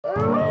Whoa.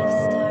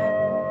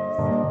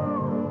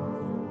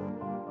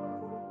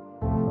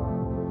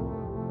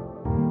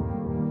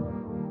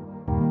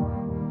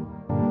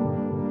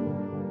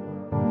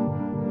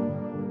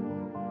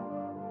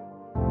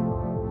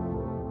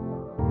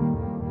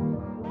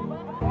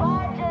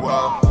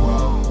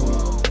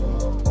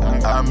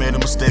 I made a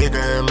mistake, I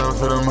had love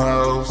for them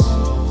hoes.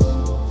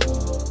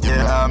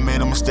 Yeah, I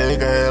made a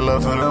mistake, I had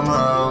love for them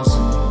hoes.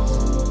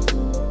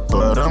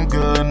 But I'm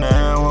good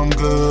now, I'm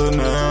good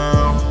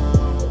now.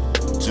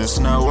 Just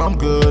know I'm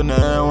good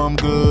now, I'm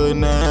good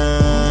now.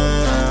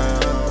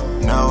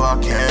 No, I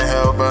can't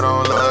help but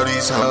don't love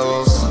these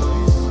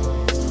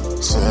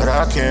hoes. Said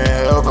I can't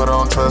help but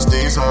don't trust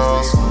these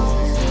hoes.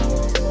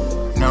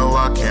 No,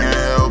 I can't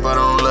help but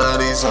don't love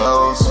these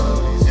hoes.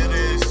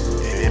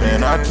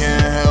 And I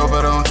can't help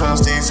but don't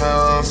trust these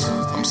hoes.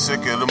 I'm sick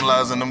of them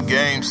lies and them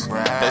games.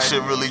 That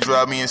shit really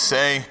drive me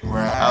insane.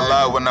 I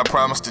lie when I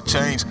promise to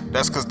change.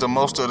 That's cause the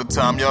most of the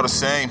time y'all the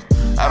same.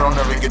 I don't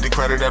ever get the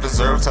credit I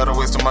deserve. Tired of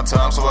wasting my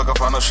time so I can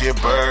find out she a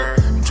bird.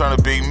 I'm trying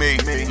to be me,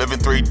 living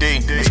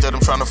 3D. Instead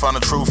I'm trying to find the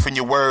truth in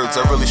your words.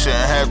 I really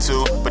shouldn't have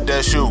to, but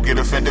that's you. Get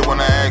offended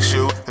when I ask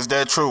you, is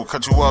that true?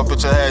 Cut you off,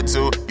 bitch, I had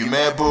to. You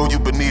mad, boo? You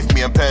beneath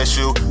me, I'm past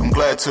you. I'm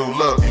glad to.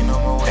 Look,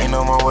 ain't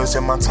no more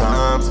wasting my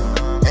time.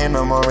 Ain't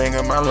no more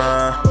ringing my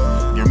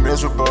line. You're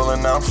miserable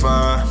and I'm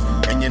fine.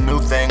 And your new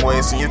thing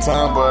wasting your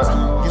time,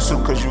 but you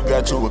sue cause you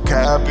got you a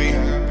copy.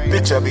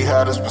 Bitch, I be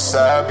hot as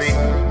wasabi.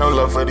 No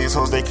love for these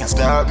hoes, they can't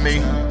stop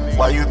me.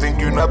 Why you think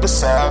you're not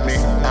beside me?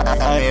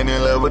 I ain't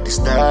in love with these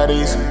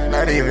thotties.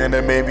 Not even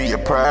that maybe a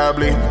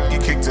probably.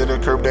 Get kicked to the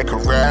curb, that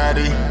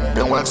karate.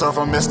 Then wax off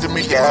on Mr.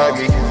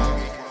 Miyagi.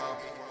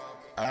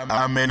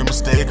 I made a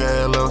mistake, I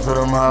had love for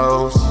them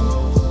hoes.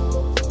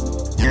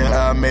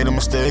 Yeah, I made a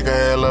mistake, I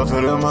had love for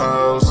them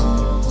hoes.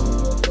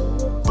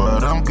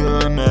 But I'm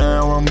good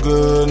now, I'm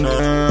good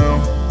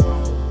now.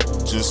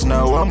 Just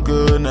know I'm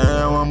good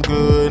now, I'm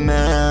good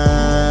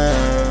now.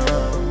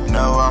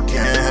 No, I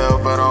can't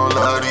help but don't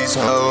love these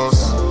hoes.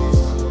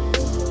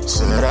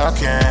 Said I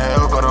can't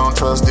help but don't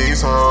trust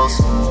these hoes.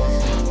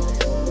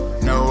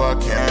 No, I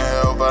can't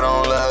help but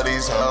don't love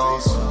these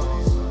hoes.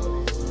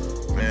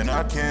 Man,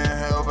 I can't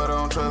help but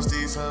don't trust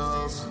these hoes.